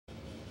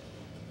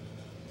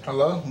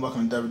Hello,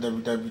 welcome to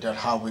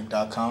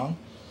www.howwick.com.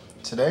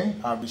 Today,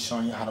 I'll be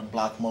showing you how to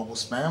block mobile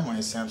spam on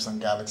your Samsung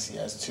Galaxy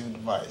S2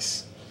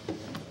 device.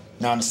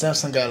 Now, on the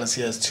Samsung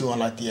Galaxy S2,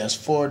 unlike the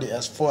S4, the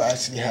S4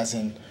 actually has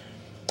an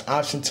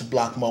option to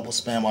block mobile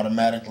spam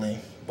automatically,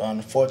 but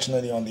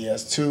unfortunately on the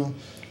S2,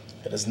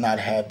 it does not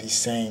have the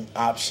same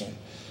option.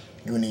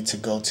 You will need to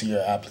go to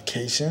your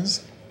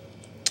applications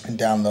and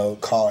download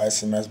Call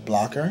SMS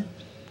Blocker.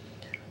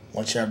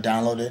 Once you have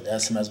downloaded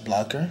SMS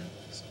Blocker,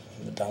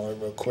 download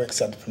it real quick,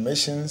 set the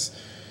permissions.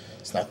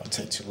 It's not going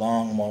to take too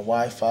long. I'm on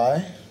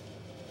Wi-Fi.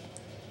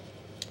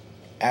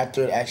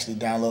 After it actually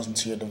downloads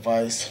into your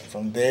device,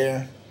 from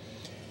there,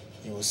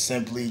 you will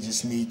simply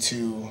just need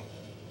to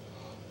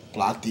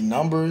block the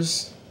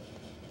numbers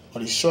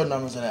or the short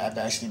numbers that have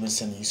actually been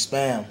sending you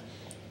spam.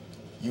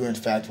 You, in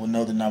fact, will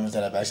know the numbers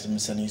that have actually been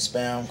sending you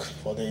spam.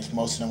 Well,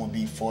 most of them will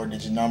be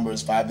 4-digit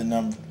numbers,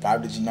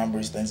 5-digit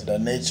numbers, things of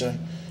that nature.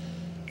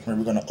 We're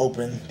going to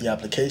open the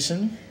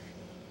application.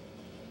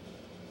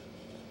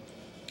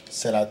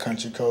 Set our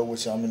country code,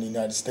 which I'm in the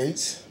United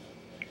States.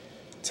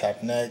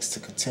 Tap next to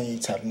continue,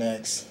 tap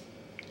next.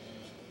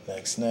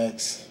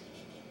 Next.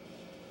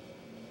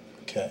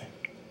 Okay.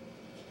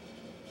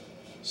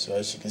 So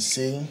as you can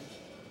see,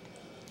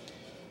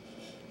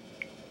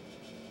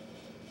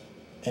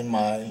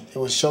 it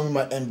will show me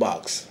my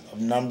inbox of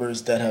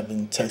numbers that have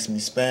been texting me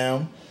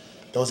spam.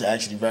 Those are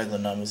actually regular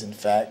numbers, in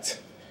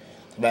fact.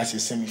 They've actually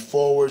sent me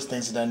forwards,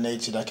 things of that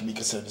nature that can be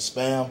considered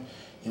spam.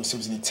 You'll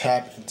simply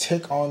tap and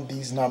tick on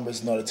these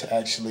numbers in order to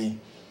actually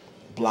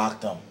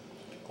block them.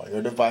 On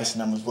your device,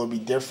 numbers will be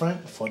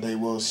different, for they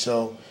will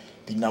show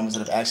the numbers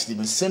that have actually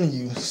been sending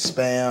you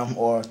spam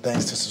or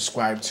things to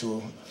subscribe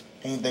to,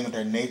 anything of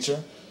that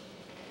nature.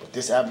 But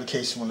this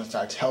application will in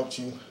fact help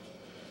you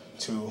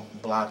to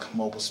block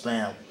mobile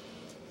spam.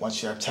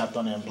 Once you have tapped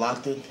on it and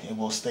blocked it, it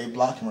will stay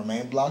blocked and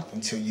remain blocked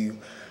until you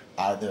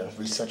either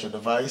reset your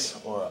device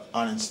or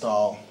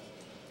uninstall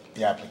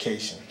the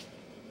application.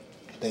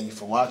 Thank you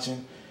for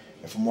watching,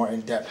 and for more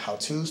in-depth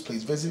how-tos,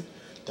 please visit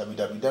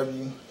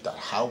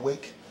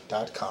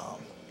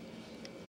www.howwick.com.